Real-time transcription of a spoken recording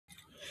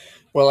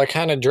Well, I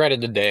kind of dreaded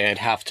the day I'd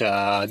have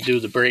to do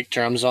the brake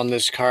drums on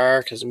this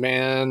car because,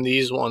 man,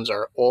 these ones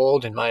are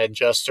old and my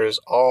adjuster's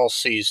all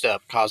seized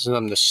up, causing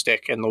them to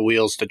stick and the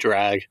wheels to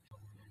drag.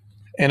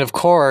 And of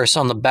course,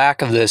 on the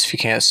back of this, if you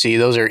can't see,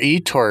 those are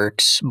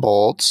E-Torx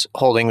bolts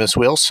holding this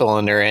wheel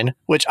cylinder in,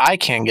 which I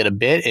can't get a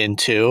bit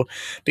into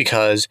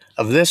because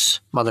of this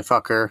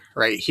motherfucker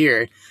right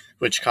here,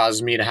 which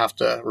causes me to have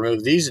to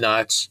remove these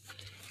nuts,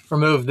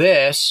 remove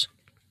this,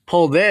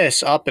 pull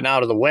this up and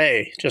out of the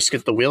way, just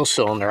get the wheel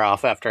cylinder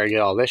off after I get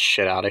all this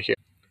shit out of here.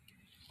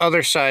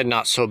 Other side,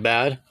 not so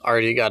bad.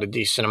 Already got a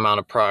decent amount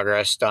of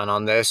progress done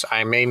on this.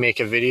 I may make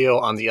a video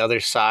on the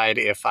other side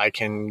if I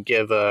can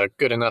give a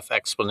good enough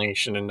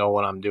explanation and know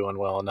what I'm doing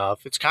well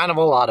enough. It's kind of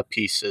a lot of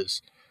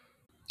pieces.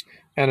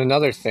 And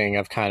another thing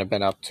I've kind of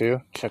been up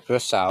to, check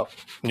this out.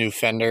 New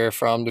fender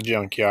from the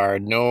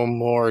junkyard. No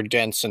more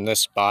dents in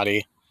this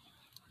body.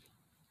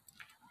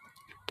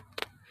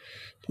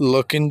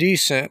 Looking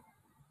decent.